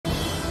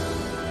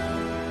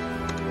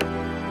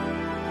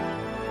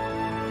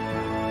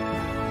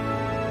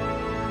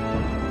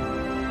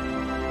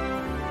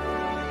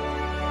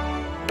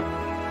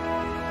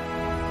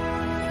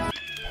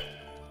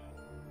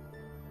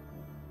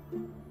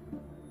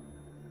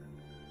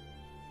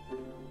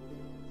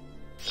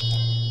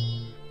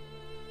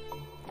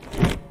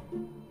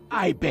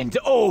I bend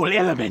all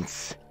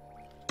elements.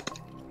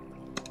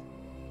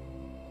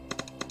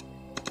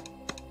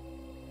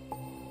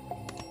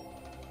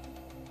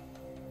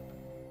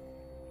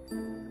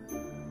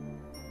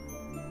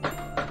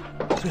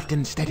 Swift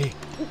and steady.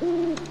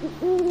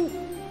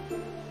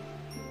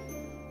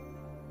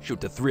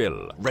 Shoot the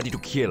thrill, ready to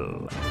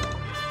kill.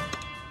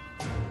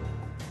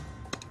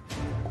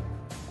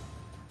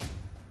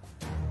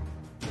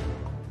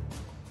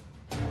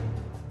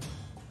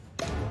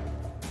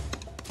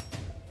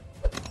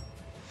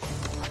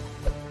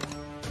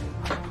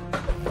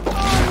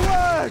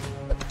 Onward!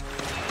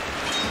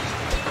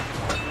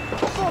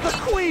 For the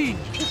Queen!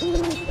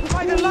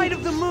 By the light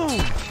of the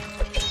moon!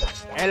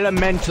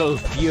 Elemental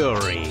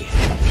fury.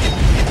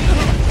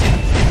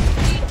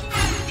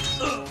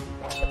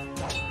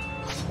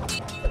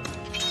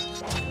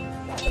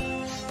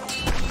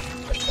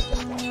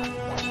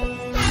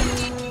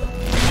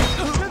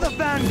 To the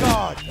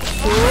vanguard!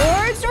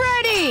 Swords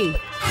ready!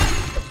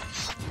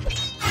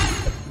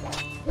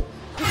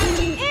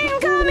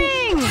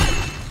 Incoming!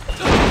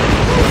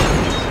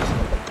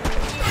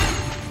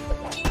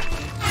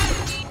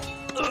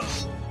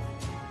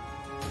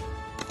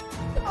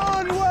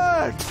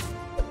 Onward!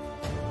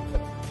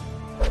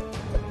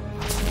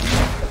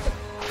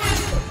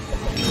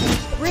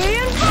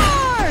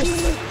 Reinforce!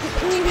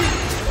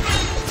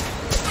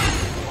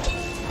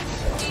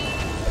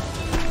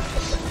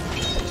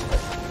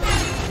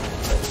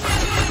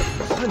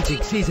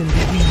 Hunting season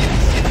begins.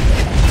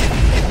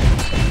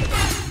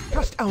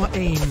 Trust our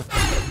aim.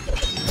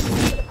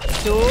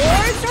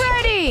 Swords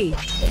ready!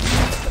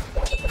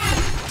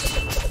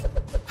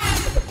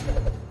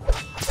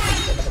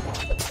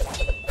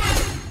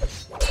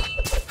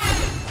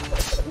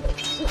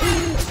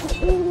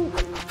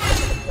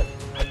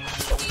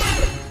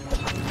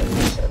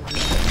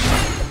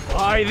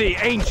 By the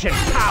ancient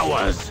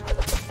powers!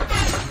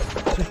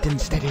 Swift and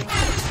steady.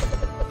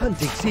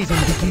 Hunting season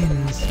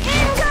begins.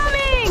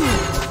 Incoming!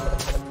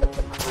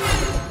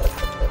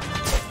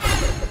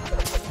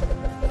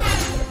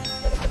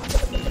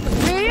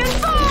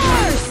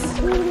 Reinforce!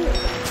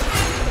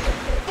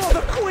 For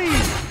the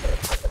Queen!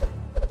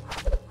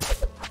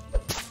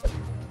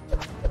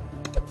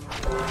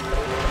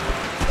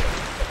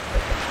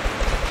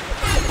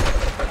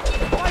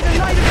 By the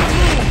light of the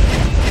moon!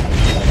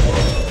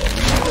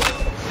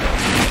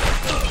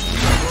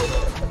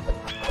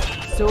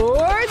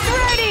 Swords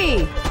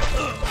ready!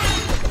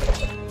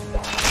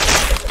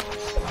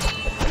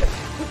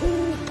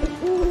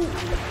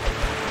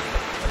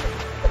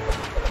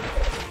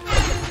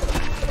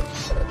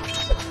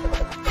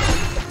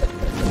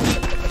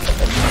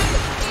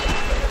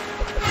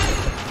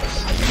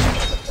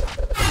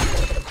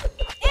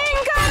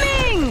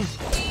 Incoming!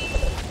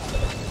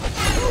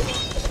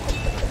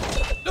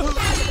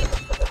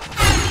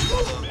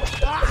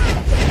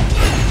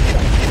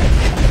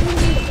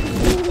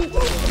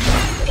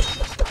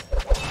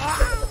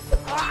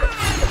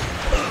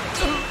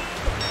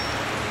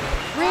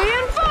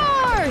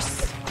 Reinforce!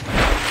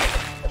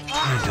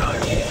 And our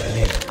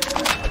Evelyn.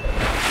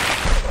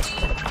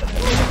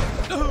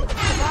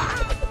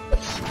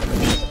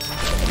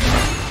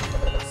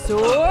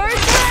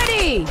 Swords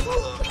ready!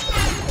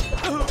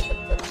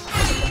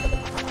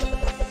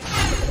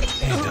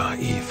 And our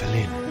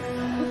Evelyn.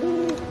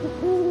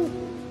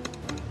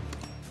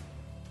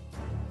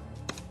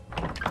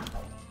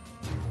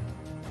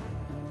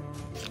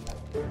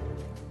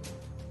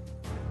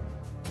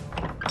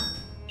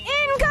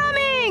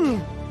 Incoming!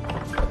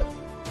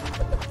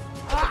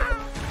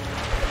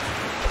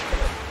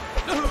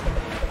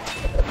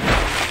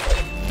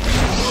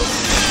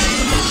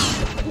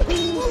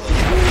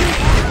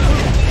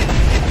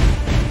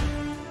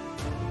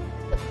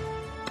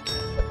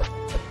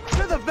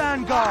 To the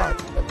vanguard!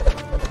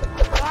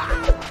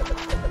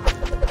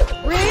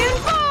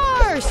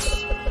 Reinforce!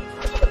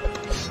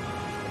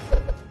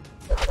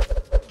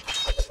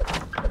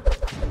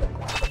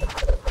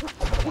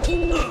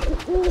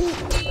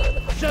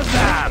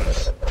 Shazam!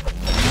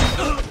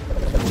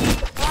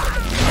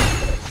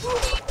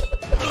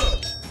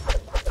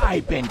 I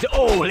bend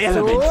all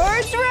elements.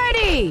 Swords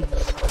ready!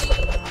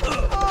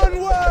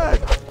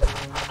 Onward!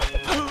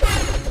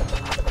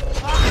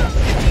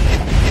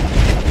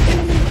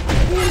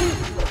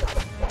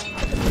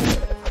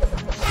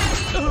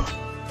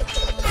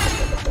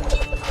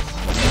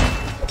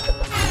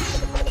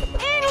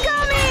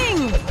 Incoming!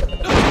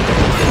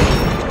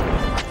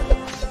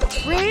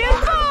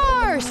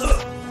 Reinforce!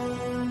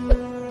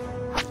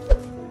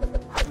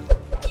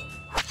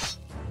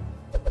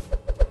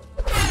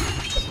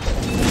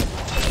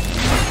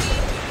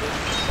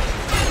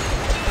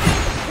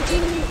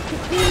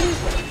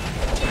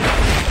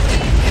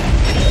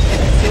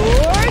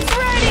 Swords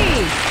ready!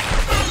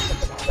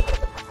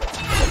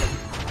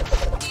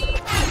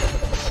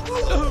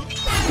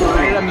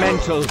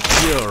 Elemental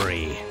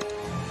fury.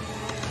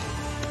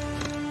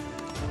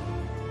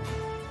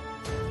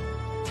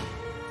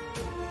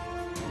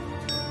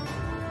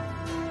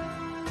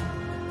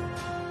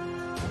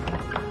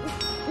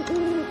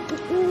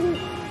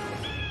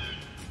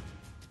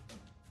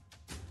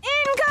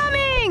 Incoming!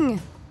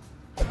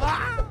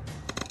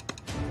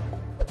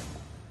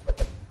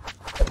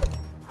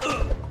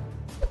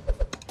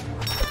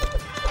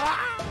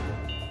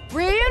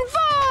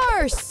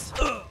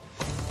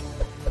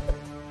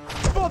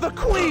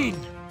 Queen!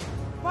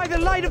 By the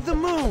light of the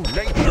moon!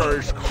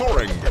 Nature's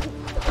calling.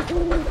 To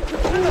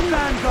the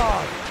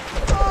vanguard!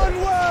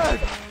 Onward!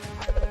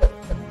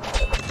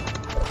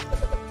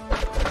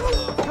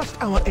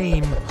 Just our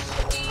aim.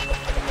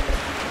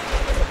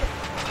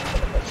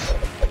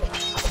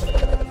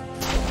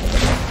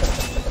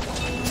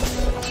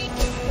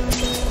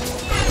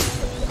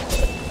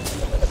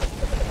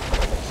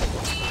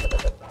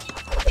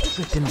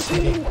 Swift and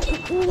steady.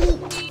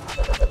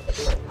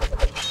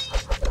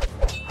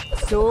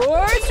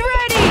 Swords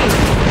ready!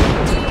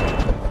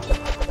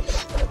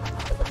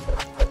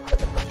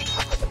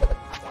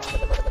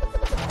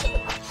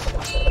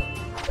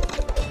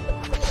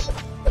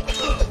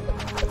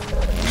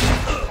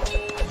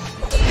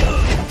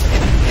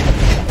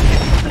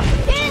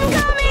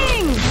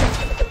 Incoming!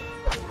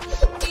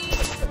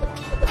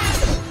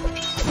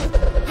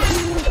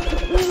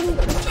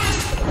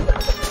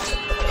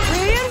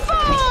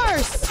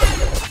 Reinforce!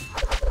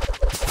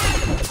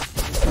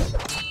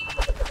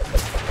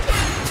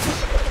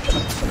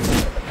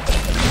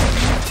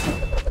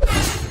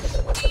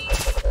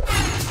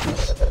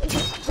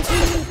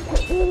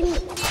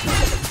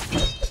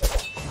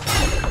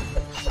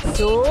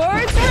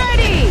 Swords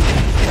ready!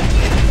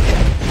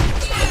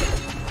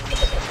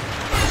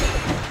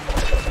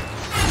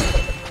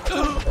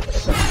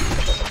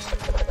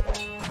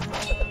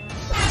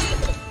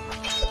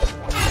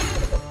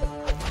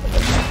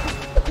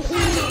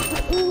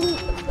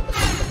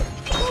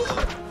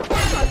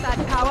 Got that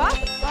power?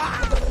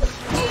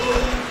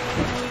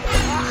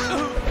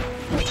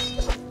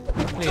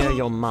 Clear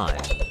your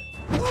mind.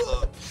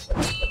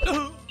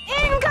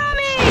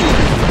 Incoming!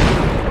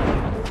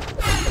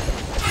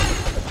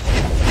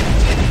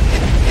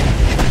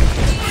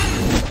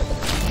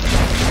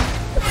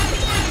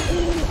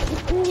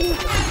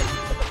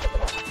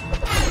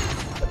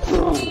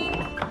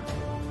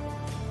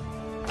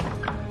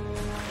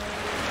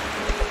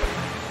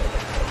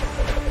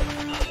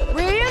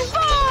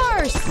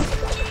 Reinforce!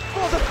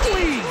 For the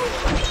Queen!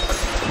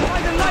 By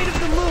the light of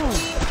the moon!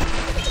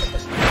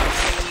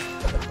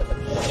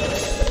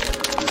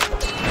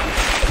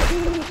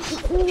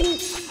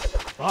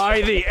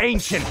 By the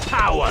ancient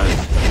powers!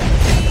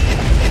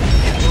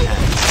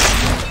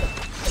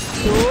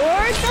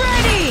 Swords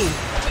ready!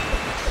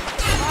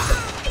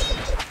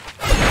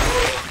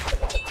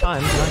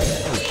 Time's like an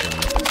ocean.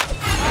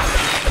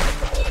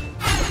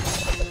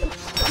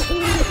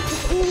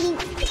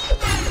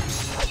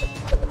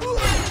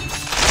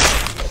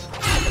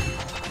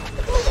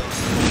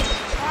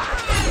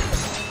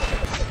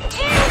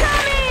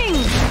 Incoming!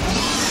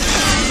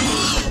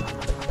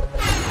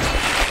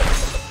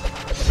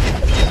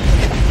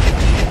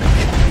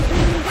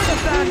 To the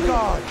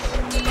vanguard!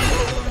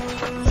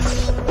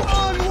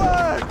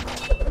 Onward!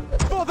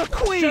 For the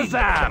Queen!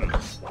 Shazam!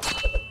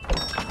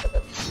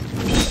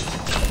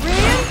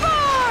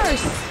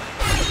 Reinforce!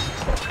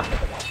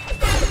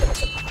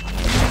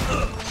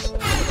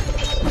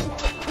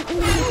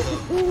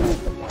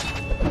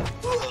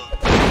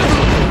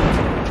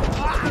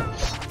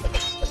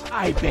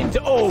 I bend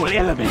all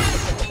elements!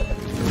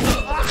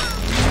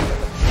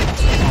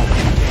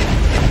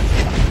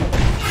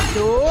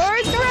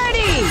 Swords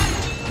ready!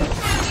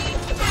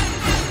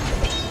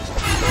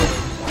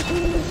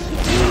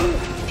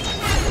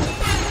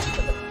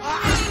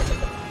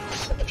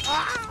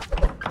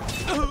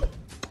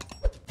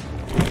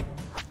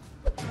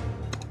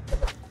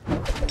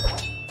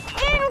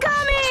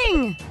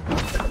 Incoming!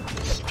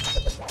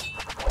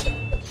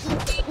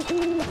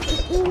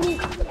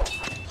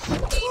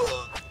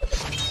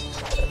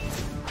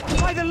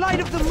 By the light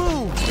of the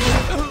moon! To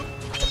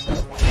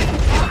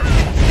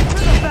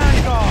the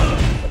vanguard!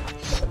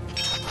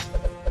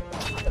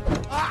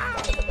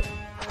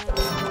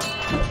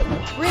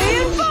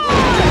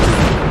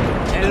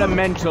 Reinforce!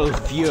 Elemental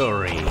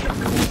fury!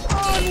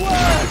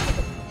 Onward!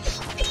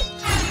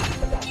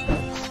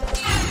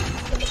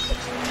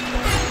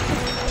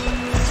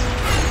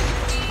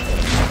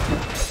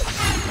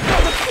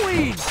 For the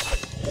Queen!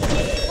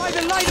 By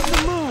the light of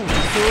the moon!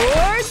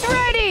 Swords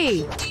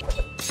ready!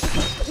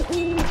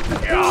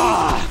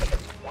 Ah!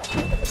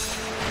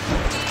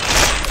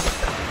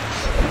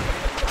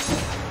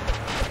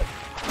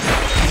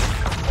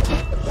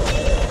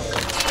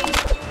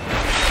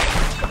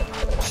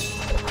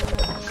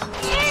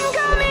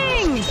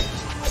 Incoming!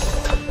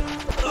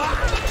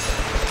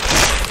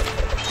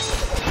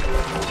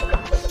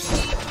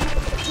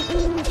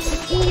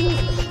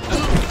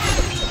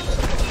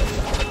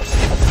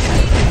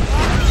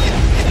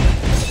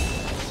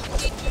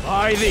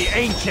 By the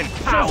ancient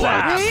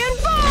power!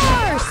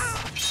 Reinforce!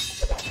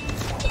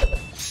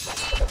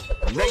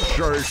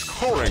 Nature's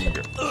calling.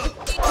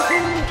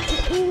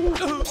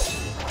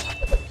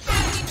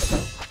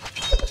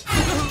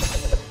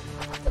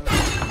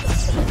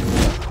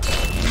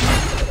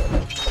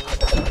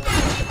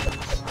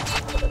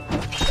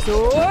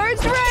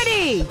 Swords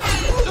ready!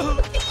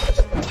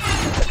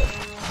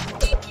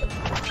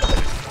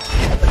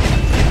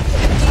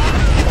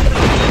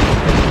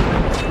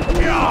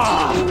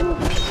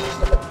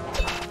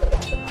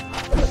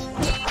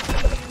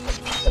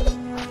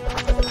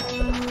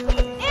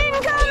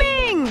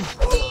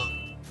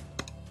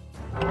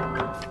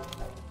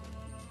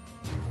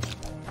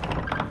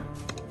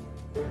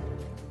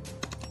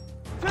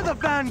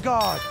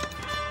 God!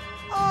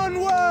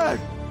 Onward!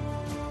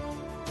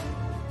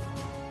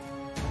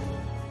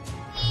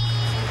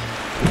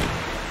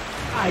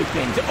 I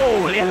bend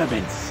all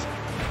elements.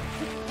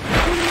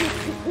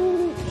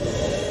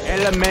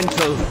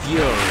 Elemental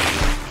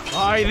fury.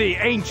 By the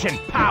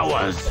ancient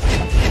powers.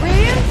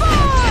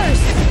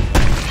 Reinforce!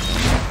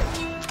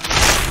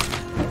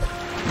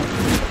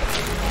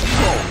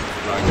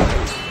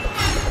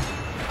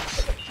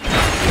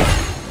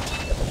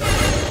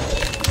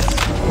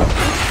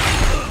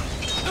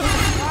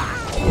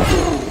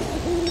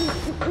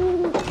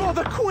 For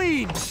the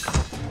Queen!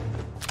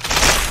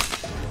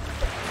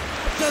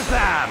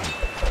 Shazam!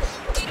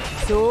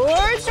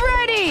 Swords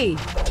ready!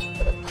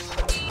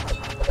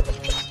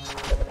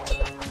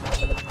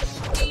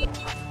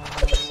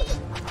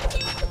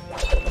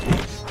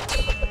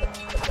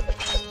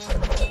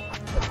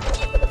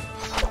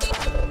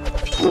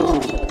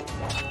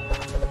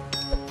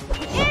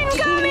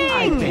 Incoming!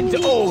 I bend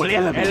all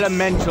elements.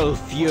 Elemental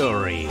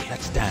fury.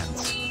 Let's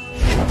dance.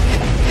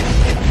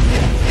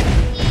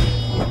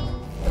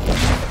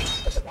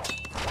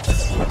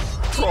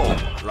 Strong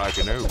like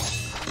an oak.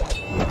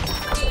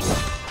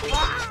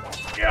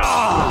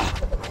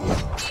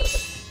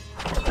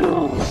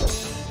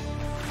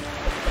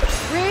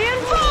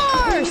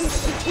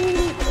 Reinforce!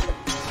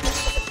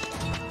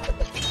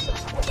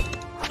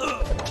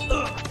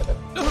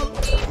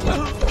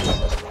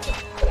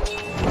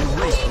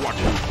 Reap what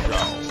you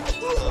sow.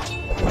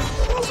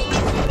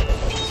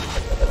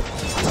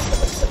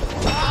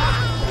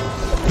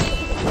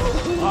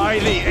 By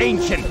the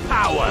ancient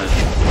powers.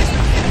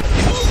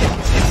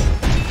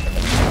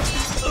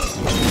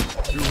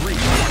 You reap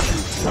what you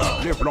sow.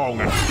 Live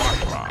long and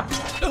prosper.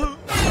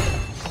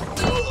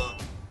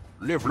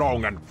 Live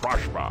long and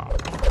prosper.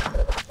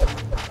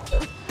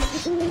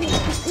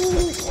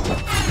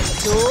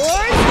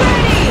 Swords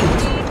ready!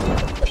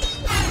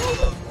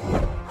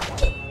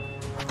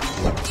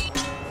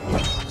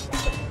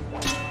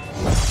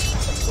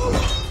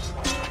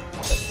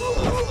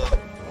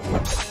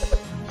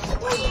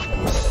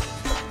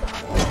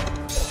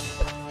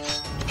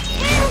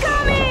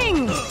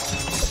 Incoming!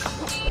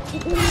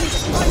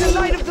 By the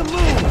light of the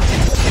moon.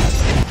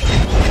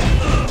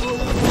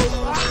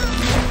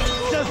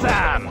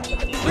 Shazam!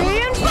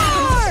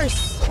 Reinforce!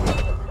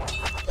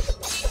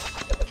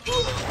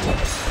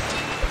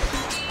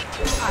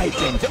 I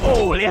bend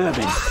all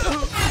elements.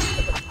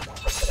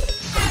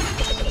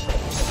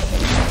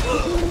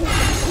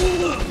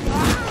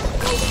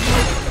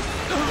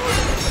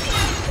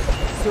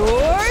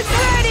 Swords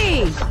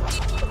ready!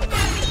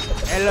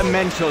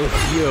 Elemental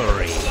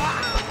fury.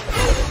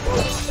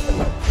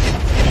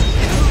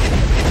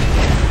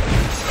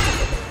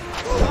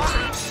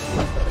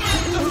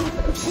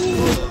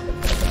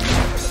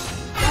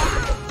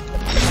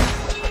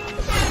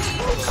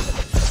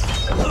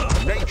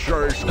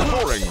 Nature's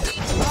calling.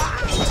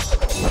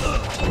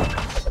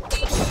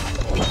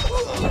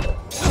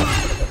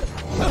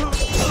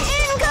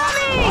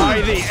 Incoming!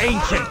 By the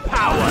ancient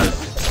powers.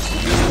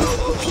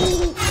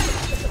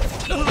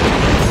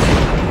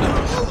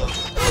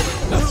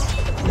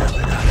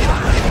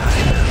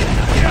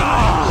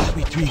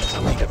 We dream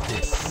something of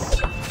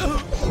this.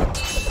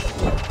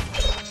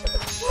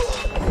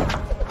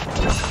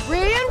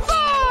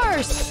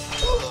 Reinforce!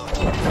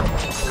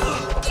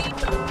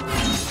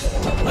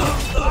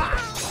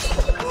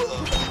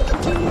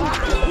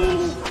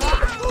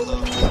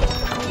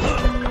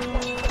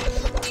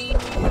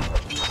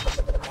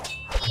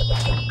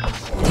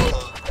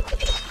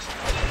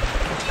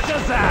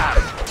 Shazam!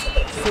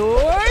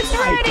 Swords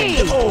I ready!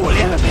 bend all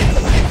elements.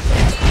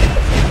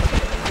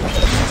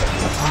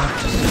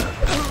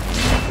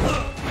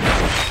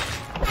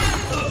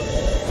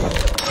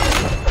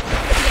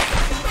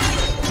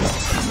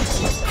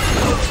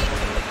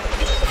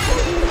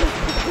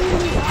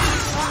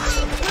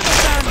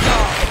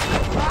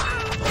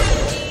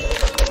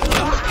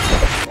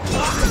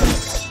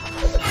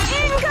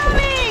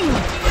 Incoming!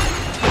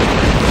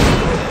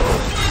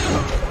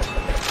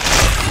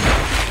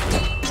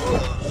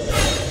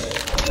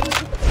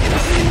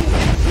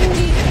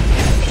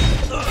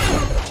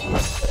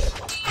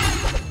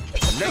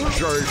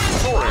 Nature's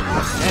soaring.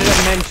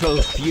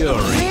 Elemental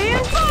fury.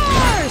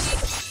 Reinforce!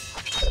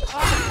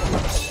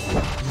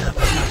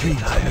 Dream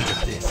something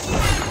of this.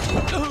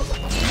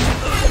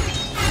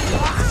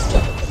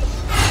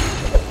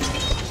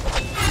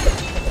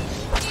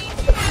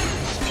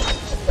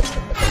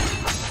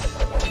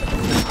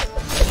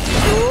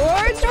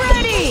 Swords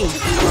ready!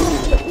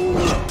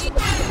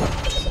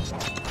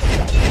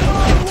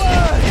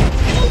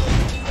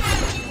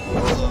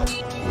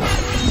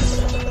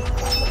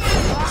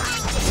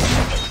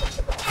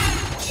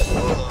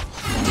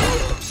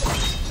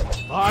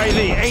 By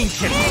the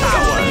ancient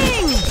powers.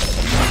 Incoming!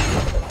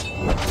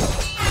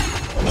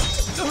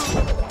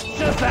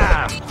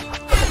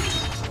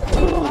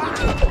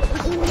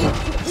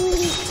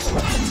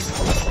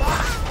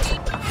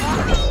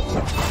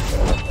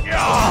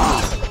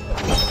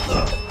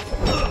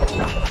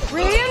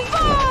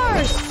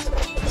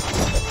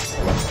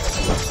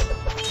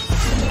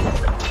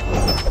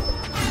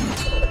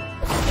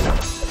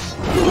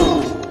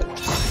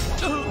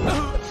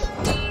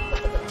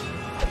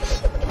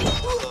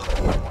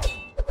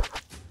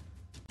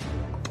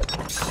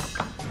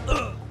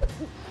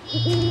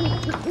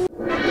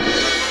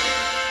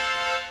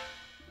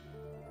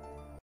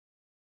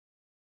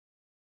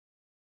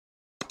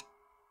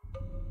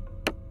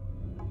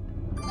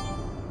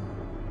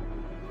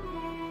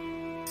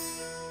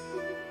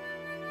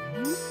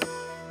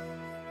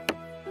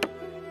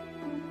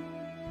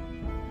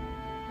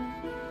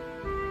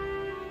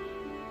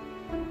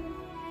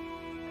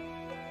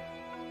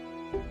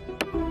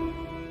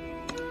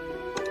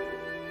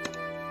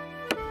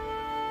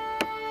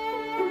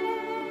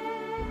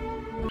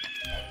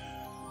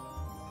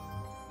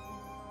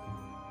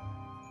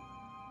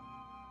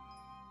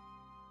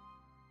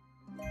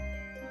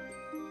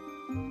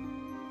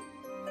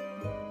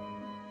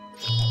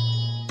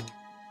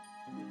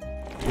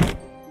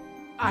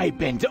 I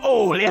bend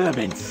all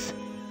elements.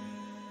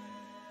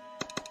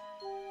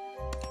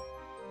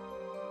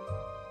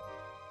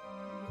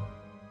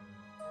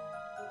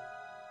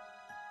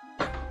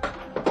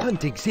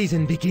 Hunting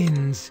season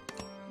begins.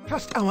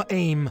 Trust our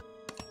aim.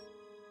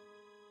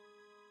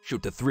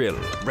 Shoot the thrill,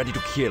 ready to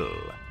kill.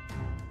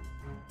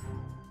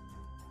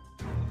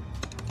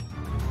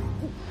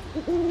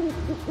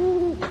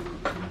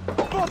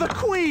 For the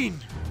Queen!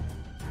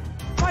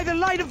 By the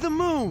light of the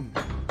moon!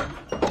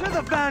 To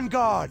the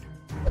vanguard!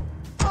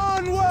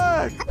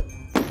 Onward!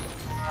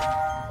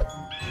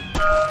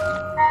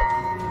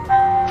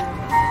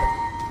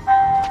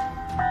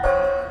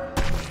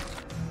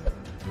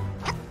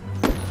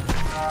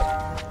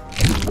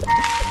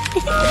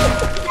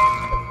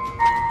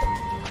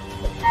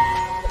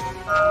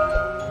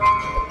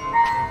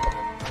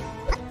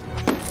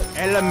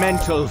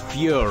 Elemental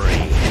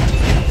fury.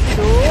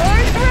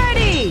 Swords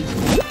ready!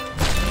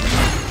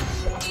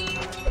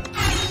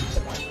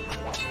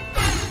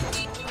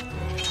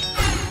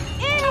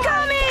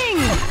 Incoming!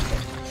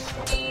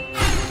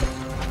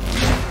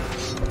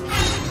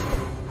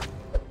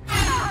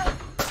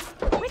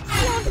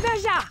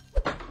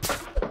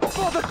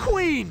 For the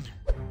Queen!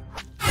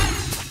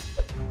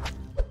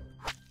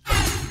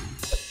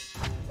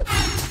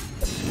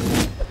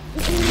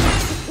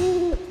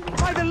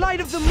 By the light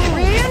of the moon!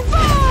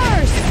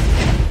 Reinforce!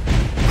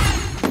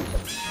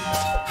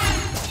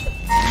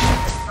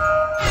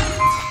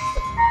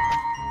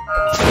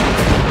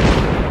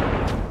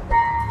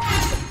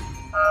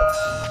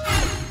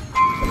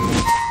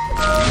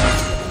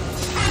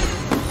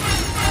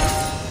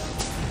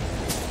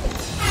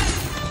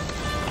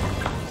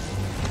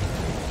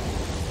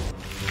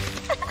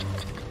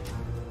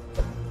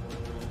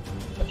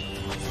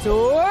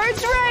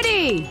 Swords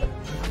ready!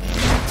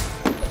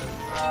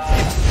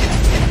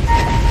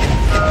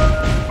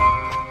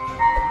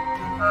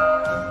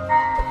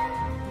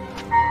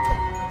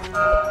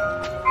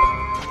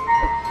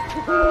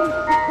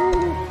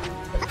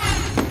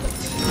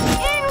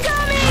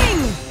 Incoming!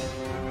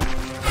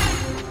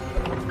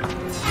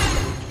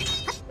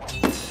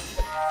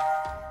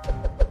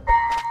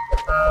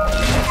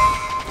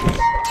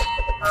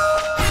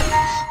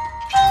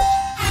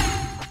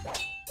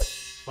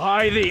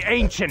 By the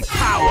ancient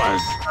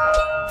powers!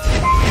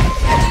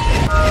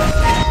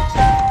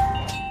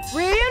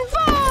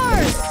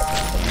 Reinforce!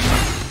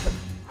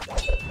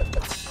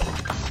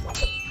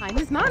 Time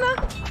is mana.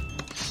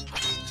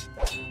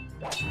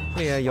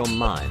 Clear your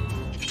mind.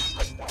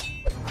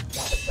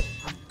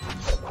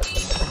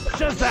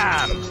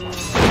 Shazam!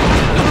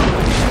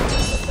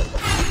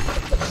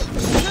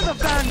 To the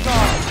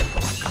vanguard!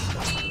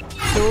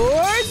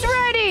 Swords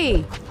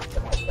ready!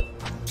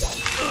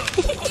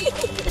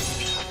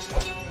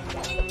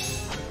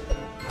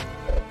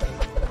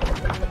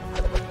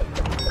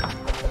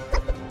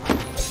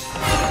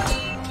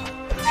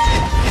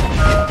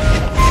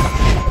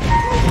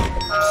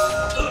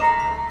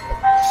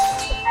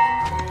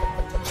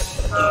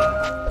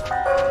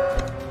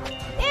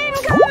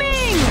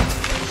 Incoming!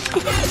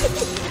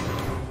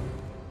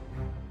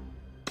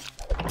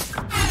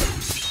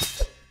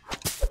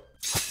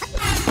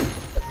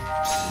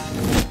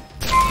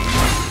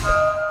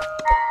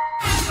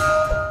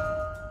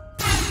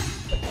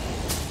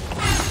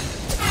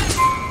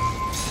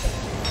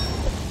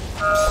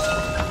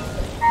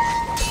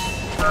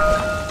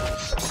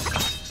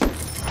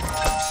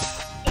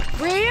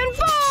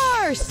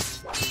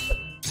 Reinforce!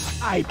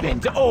 I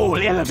bend all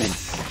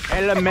elements.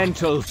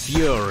 Elemental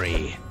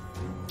fury.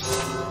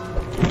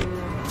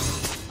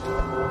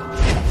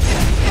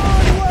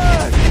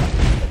 Onward!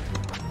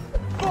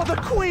 For the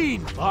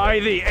Queen! By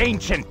the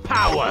ancient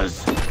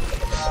powers!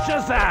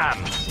 Shazam!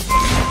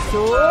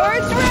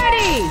 Swords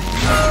ready!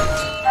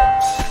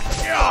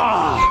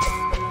 Ah!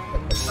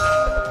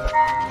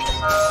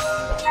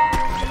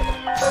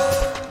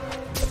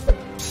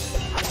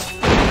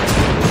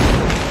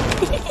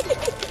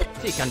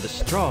 Seek and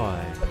destroy.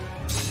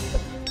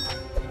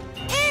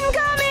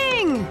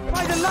 Incoming!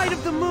 By the light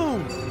of the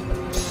moon!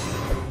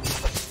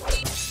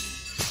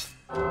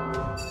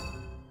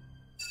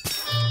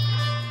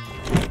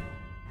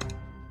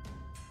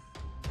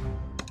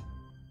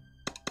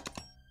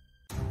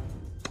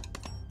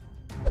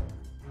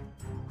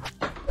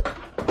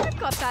 I've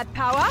got that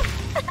power.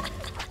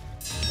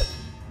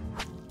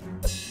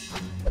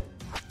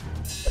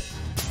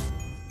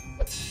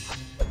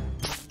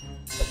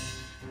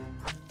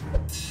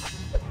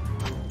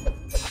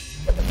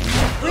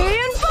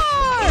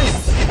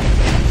 Reinforce!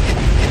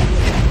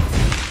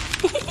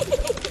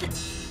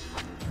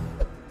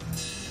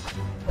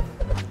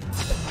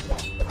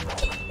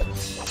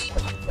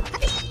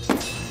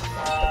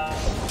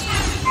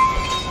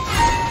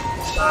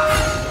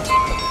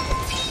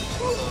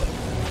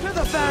 To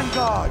the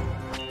vanguard!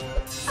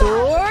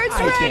 Swords I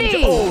bend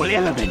ready! all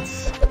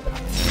elements.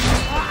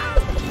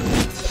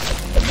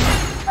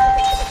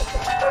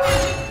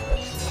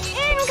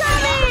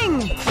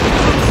 Incoming!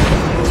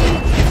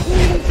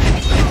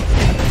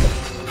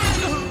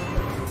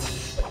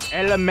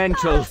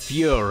 Elemental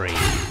fury.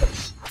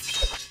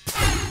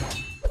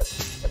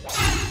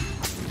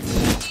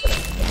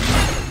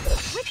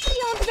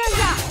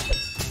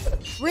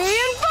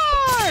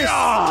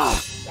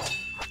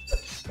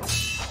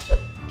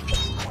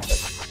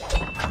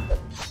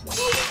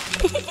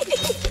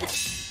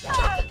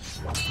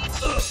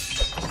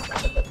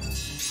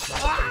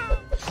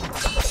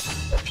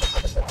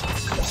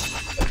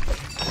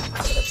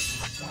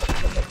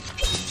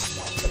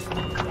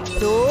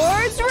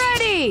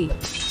 ready!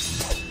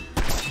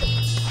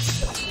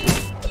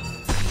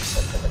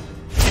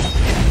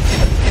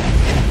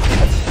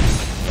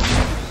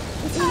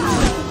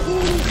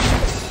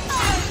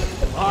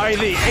 By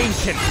the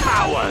ancient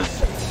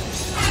powers!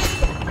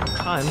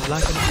 Time's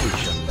like an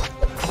ocean.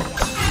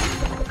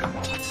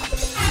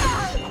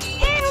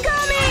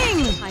 Incoming!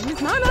 Time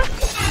is mana.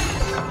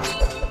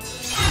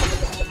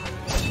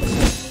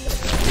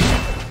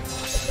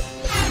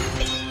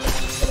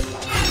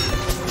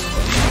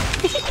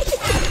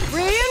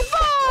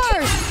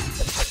 Reinforce!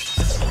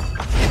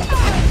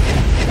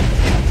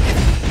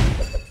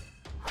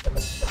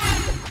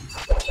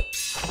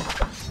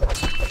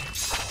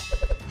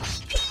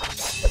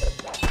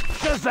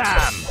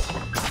 Shazam!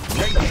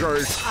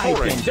 Nature's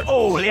current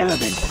all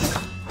elements!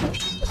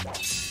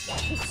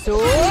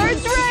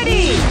 Swords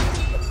ready!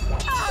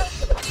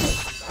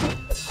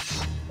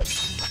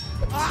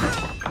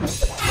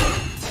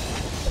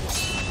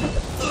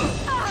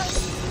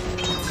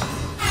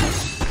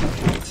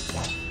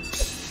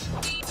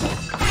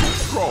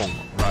 Strong,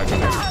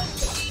 Ragnar.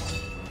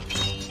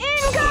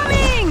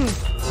 Incoming!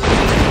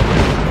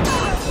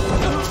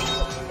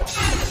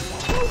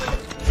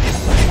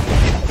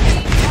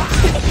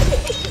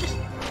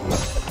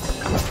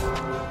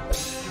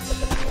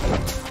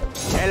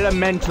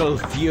 Elemental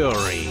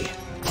fury.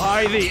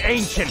 By the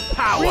ancient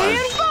powers!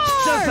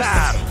 Reinforce!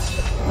 Shazam!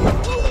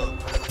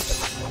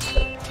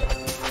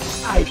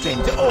 I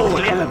bend all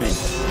elements!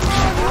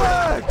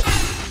 Onward!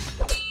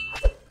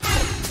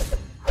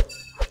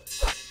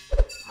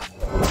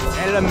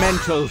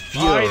 Elemental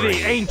fury. By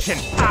the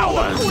ancient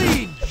powers!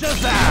 Queen!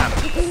 Shazam!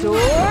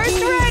 Swords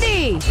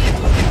ready!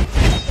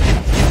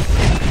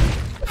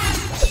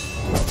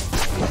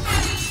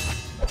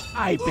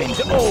 I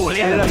bend all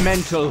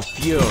elemental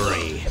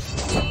fury.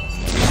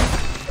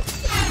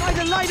 By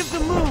the light of the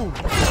moon!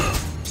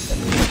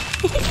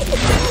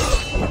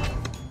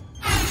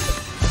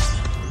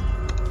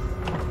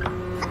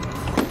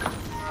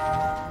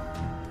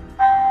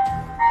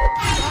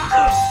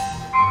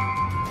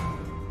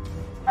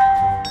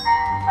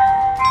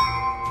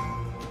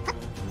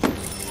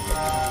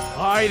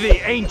 By the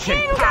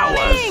ancient powers!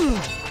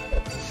 Incoming!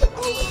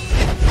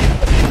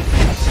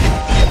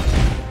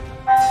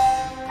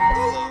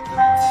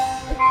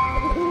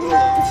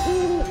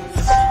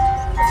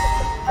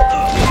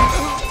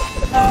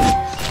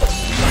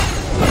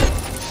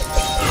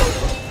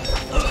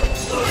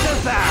 To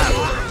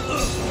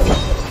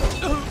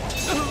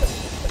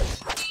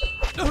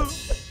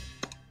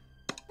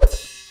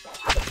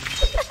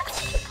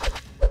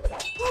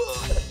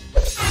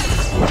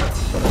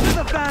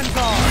the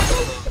vanguard!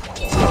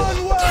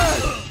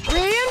 Onward!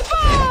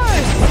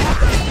 Reinforce!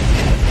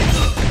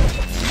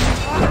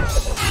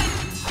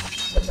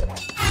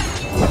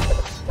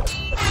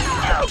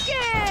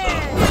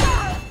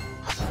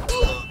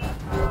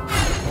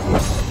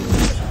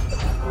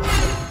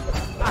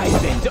 I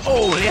bend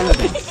all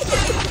elements!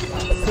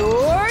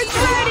 Swords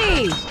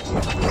ready!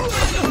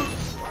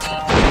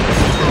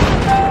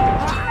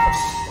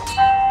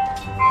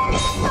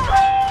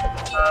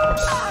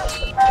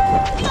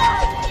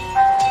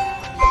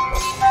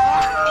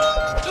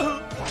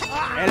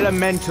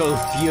 Elemental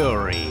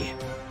fury.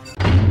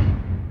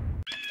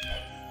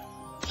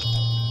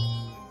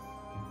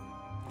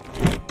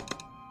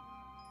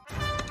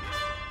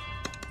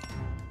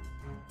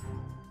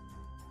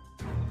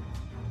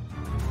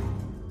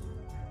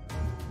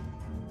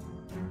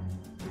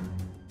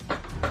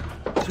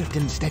 Swift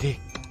and steady.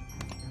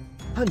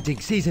 Hunting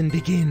season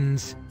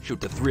begins.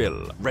 Shoot the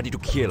thrill, ready to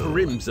kill.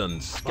 Crimson By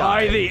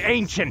sky. the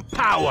ancient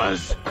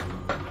powers!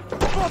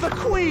 For the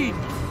queen!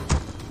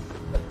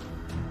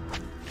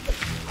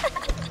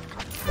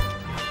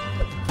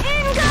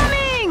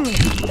 Incoming!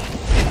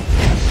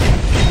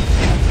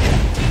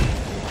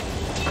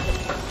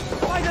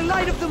 By the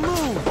light of the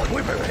moon!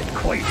 Quiver and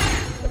quake!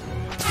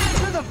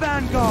 To the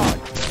vanguard!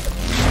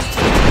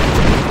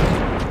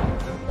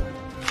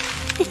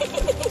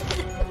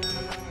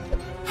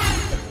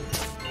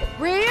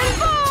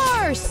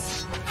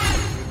 Reinforce!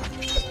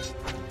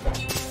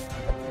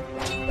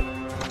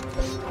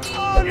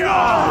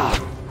 Yeah!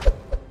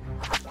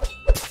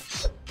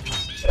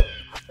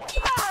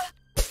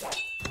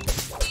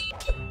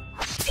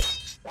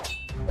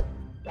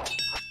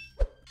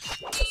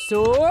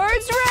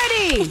 Swords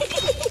ready!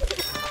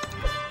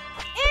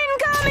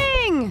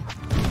 Incoming!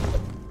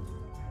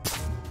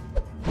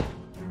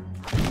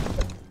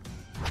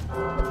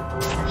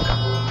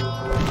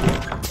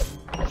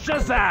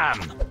 Shazam!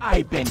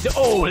 I bend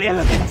all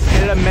elements!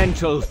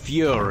 Elemental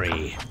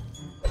fury.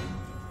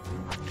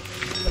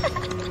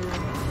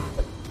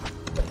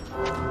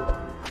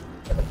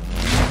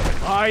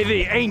 By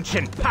the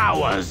ancient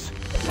powers!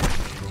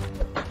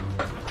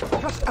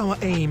 Trust our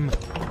aim.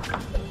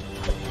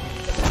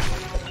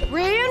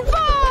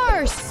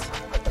 Reinforce!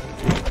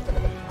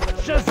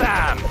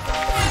 Shazam!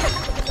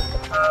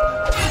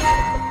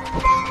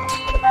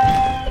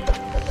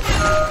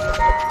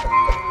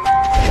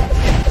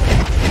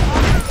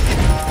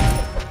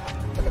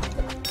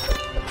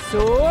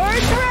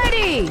 Swords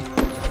ready!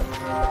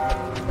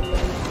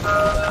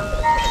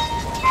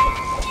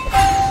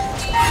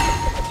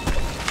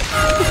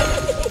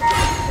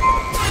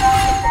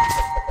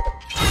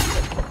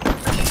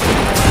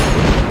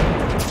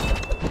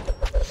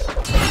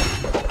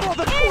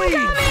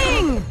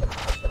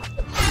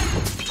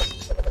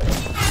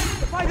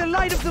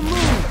 light of the moon!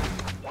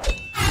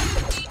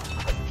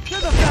 To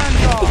the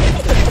vanguard!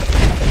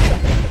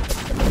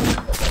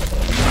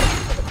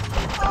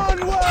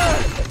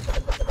 Onward!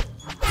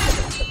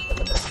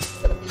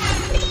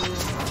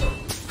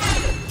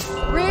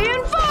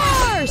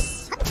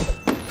 Reinforce!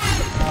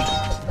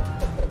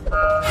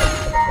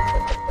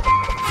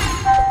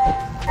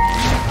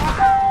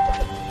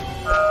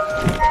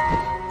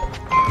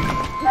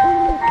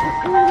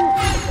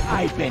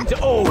 I bend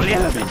all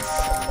elements.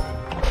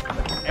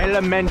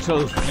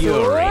 Elemental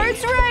fury.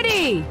 Swords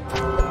ready!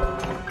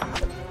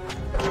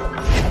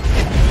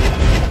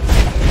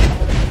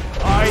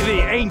 By the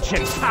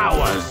ancient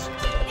powers.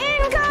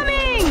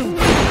 Incoming!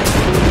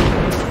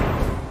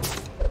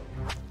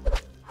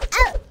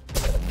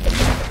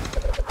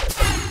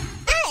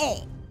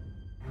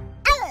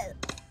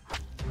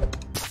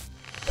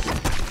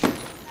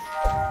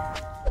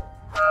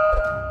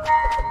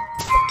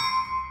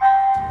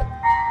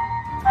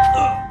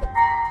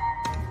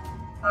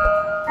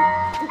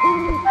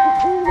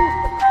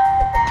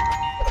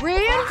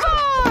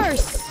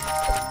 Reinforce!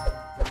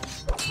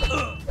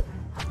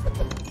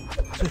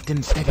 Swift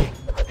and steady.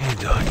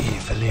 And our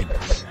evil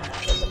limbs.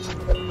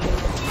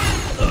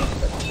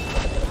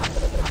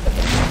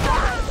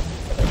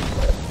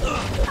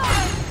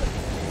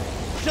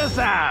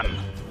 Shazam!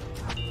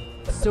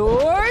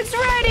 Swords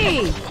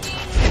ready!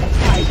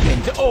 I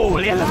bend all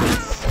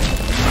elements.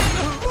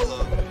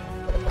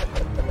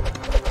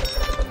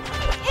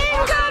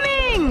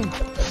 Incoming!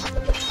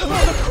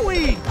 For the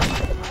queen!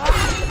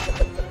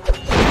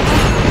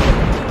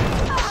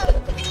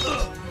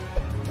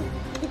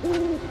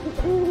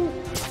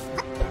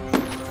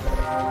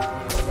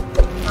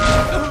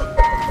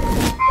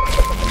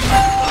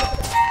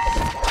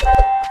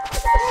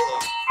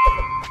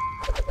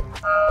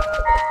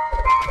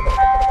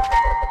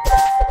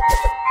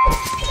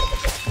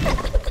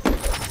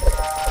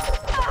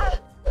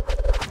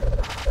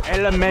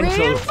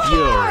 Elemental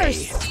fury.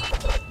 Reinforce!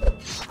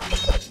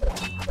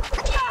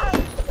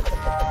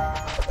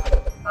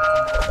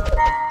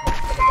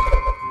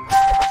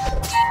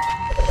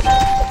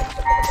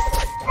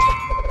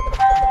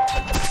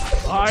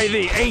 By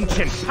the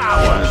ancient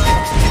powers.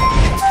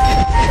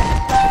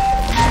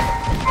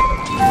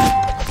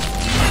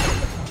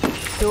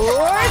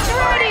 Swords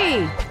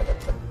ready!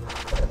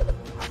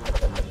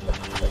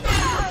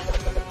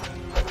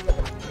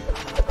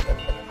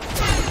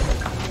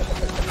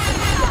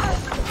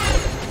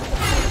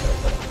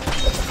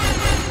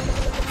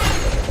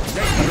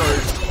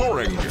 Nature's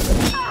pouring.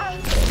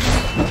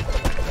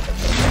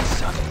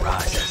 Sun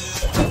rises.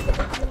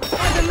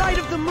 By the light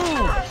of the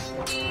moon!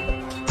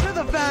 To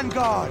the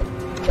vanguard!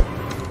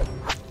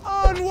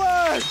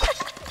 Onward!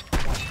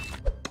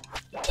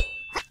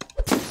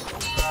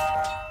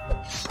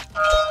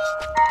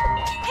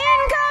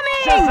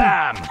 Incoming!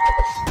 Shazam!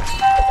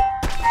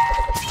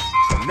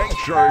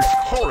 Nature's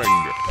pouring.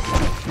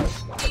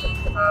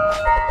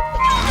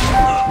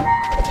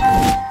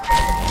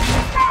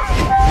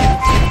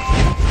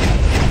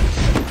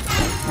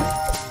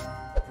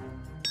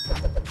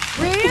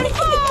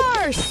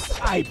 Reinforce!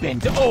 I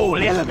bend all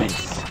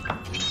elements.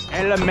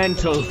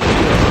 Elemental fury.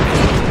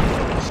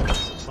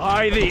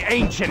 By the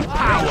ancient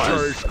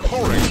powers. Nature's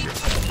pouring.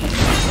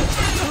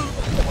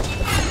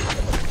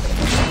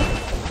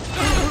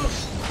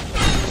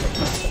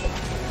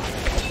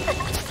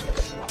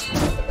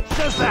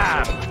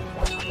 Shazam!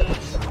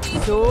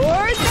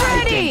 Swords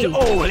ready! Bend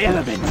all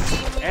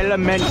elements.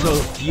 Elemental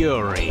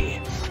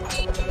fury.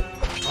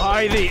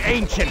 By the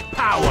ancient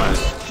powers.